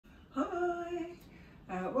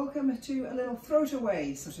Welcome to a little throat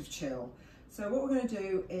away sort of chill. So what we're going to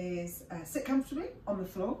do is sit comfortably on the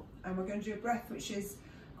floor, and we're going to do a breath which is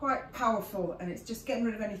quite powerful, and it's just getting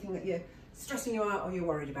rid of anything that you're stressing you out or you're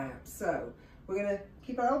worried about. So we're going to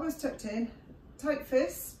keep our elbows tucked in, tight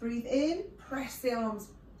fists, breathe in, press the arms,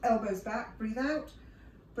 elbows back, breathe out,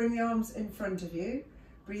 bring the arms in front of you,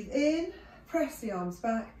 breathe in, press the arms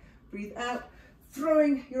back, breathe out,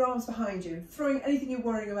 throwing your arms behind you, throwing anything you're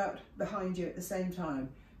worrying about behind you at the same time.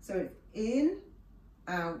 So it's in,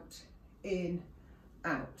 out,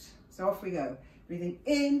 so off we go. Breathing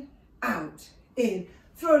in,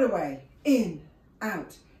 throw it away, in,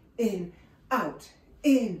 out, in, out,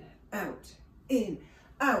 in, out, in,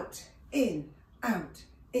 out, in, out,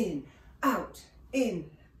 in, out, in,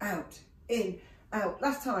 out, in, out.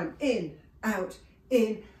 Last time, in, out,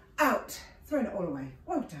 throwing it all away.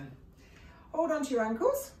 Well done. Hold on to your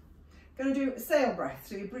ankles. Going to do a sail breath.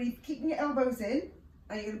 So you breathe, keeping your elbows in,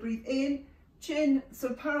 and you're going to breathe in, chin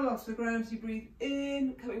sort of parallel to the ground. So you breathe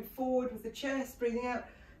in, coming forward with the chest, breathing out,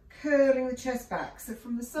 curling the chest back. So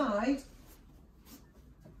from the side,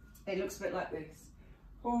 it looks a bit like this.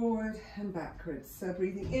 Forward and backwards. So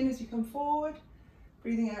breathing in as you come forward,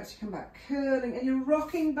 breathing out as you come back, curling, and you're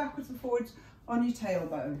rocking backwards and forwards on your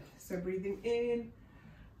tailbone. So breathing in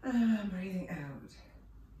and breathing out.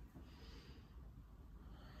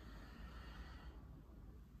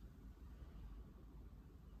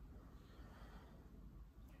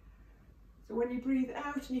 So when you breathe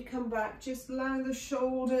out and you come back, just allow the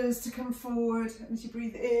shoulders to come forward, and as you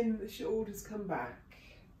breathe in, the shoulders come back.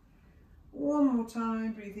 One more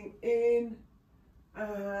time, breathing in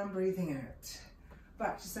and breathing out.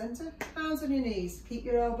 Back to centre, hands on your knees, keep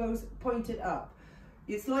your elbows pointed up.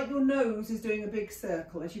 It's like your nose is doing a big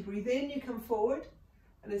circle. As you breathe in, you come forward,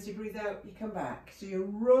 and as you breathe out, you come back. So you're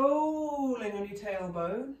rolling on your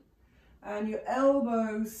tailbone, and your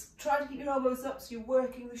elbows, try to keep your elbows up so you're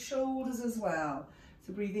working the shoulders as well.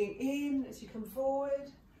 So breathing in as you come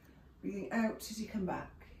forward, breathing out as you come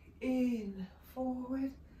back. In,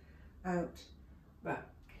 forward, out, back.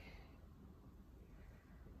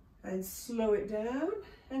 And slow it down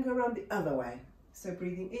and go around the other way. So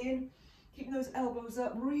breathing in, keeping those elbows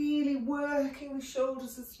up, really working the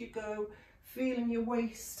shoulders as you go, feeling your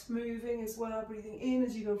waist moving as well. Breathing in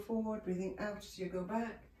as you go forward, breathing out as you go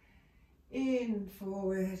back. In,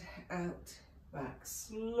 forward, out, back,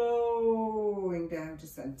 slowing down to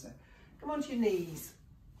centre. Come onto your knees.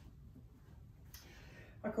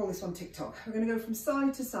 I call this one TikTok. We're going to go from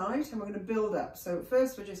side to side, and we're going to build up. So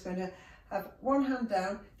first we're just going to have one hand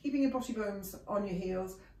down, keeping your body bones on your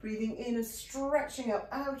heels, breathing in and stretching up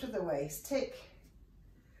out of the waist. Tick,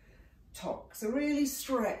 tock. So really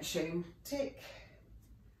stretching. Tick,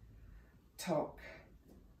 tock,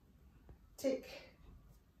 tick,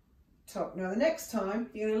 tock. Now the next time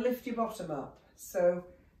you're going to lift your bottom up. So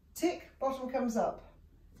tick, bottom comes up.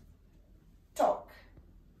 Tock,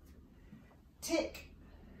 tick,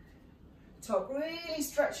 tock. Really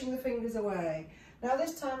stretching the fingers away. Now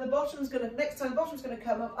this time the bottom's going to, next time the bottom's going to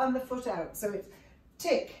come up and the foot out. So it's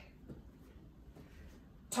tick,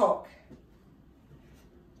 tock,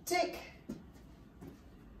 tick,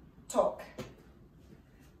 tock,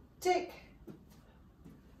 tick,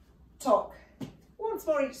 tock. Once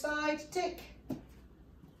more each side, tick,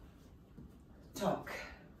 tock.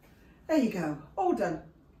 There you go, all done.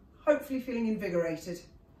 Hopefully feeling invigorated,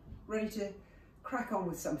 ready to crack on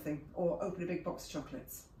with something or open a big box of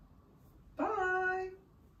chocolates. Bye.